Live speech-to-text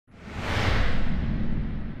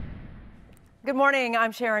Good morning.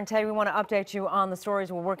 I'm Sharon Tay. We want to update you on the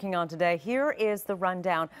stories we're working on today. Here is the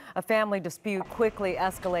rundown. A family dispute quickly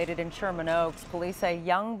escalated in Sherman Oaks. Police say a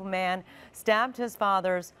young man stabbed his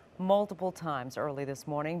father's multiple times early this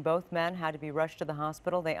morning. Both men had to be rushed to the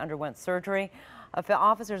hospital. They underwent surgery.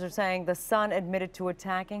 Officers are saying the son admitted to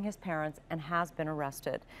attacking his parents and has been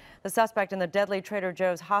arrested. The suspect in the deadly Trader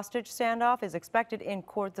Joe's hostage standoff is expected in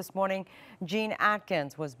court this morning. Gene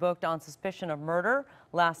Atkins was booked on suspicion of murder.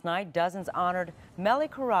 Last night, dozens honored Melly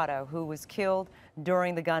Corrado, who was killed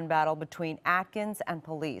during the gun battle between Atkins and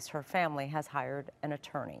police. Her family has hired an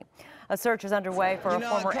attorney. A search is underway for a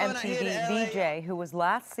former MTV VJ who was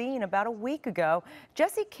last seen about a week ago.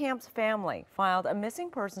 Jesse Camp's family filed a missing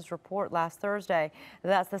persons report last Thursday.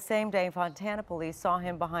 That's the same day Fontana police saw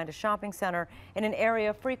him behind a shopping center in an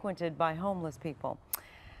area frequented by homeless people.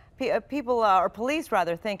 Police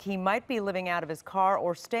think he might be living out of his car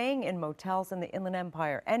or staying in motels in the Inland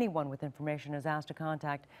Empire. Anyone with information is asked to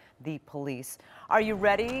contact the police. Are you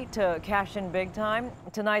ready to cash in big time?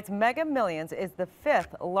 Tonight's Mega Millions is the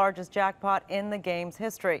 5th largest jackpot in the game's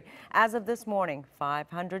history. As of this morning,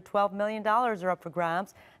 $512 million are up for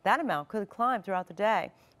grabs. That amount could climb throughout the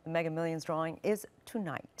day. The Mega Millions drawing is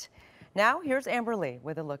tonight. Now, here's Amber Lee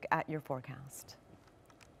with a look at your forecast.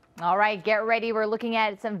 All right, get ready. We're looking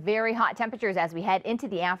at some very hot temperatures as we head into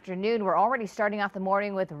the afternoon. We're already starting off the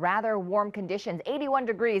morning with rather warm conditions. 81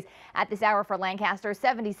 degrees at this hour for Lancaster,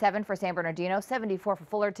 77 for San Bernardino, 74 for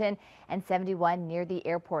Fullerton, and 71 near the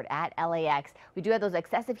airport at LAX. We do have those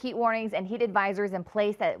excessive heat warnings and heat advisories in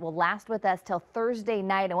place that will last with us till Thursday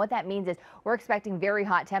night. And what that means is we're expecting very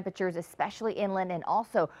hot temperatures, especially inland and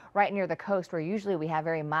also right near the coast where usually we have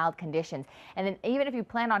very mild conditions. And then even if you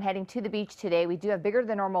plan on heading to the beach today, we do have bigger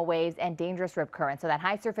than normal waves and dangerous rip currents. So that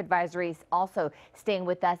high surf advisory is also staying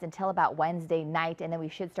with us until about Wednesday night. And then we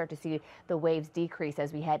should start to see the waves decrease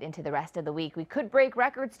as we head into the rest of the week. We could break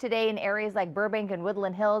records today in areas like Burbank and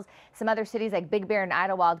Woodland Hills. Some other cities like Big Bear and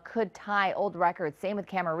Idlewild could tie old records. Same with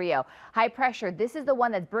Camarillo. High pressure. This is the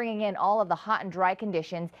one that's bringing in all of the hot and dry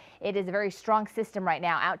conditions. It is a very strong system right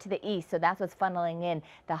now out to the east. So that's what's funneling in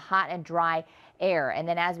the hot and dry air. And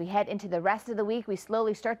then as we head into the rest of the week, we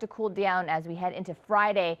slowly start to cool down as we head into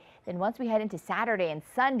Friday. Then once we head into Saturday and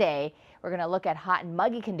Sunday, we're going to look at hot and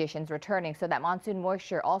muggy conditions returning. So that monsoon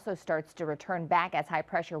moisture also starts to return back as high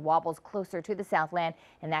pressure wobbles closer to the Southland.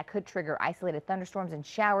 And that could trigger isolated thunderstorms and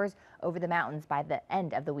showers over the mountains by the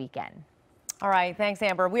end of the weekend. All right. Thanks,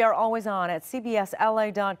 Amber. We are always on at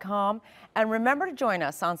CBSLA.com. And remember to join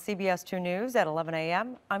us on CBS 2 News at 11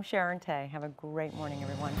 a.m. I'm Sharon Tay. Have a great morning,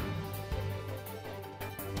 everyone.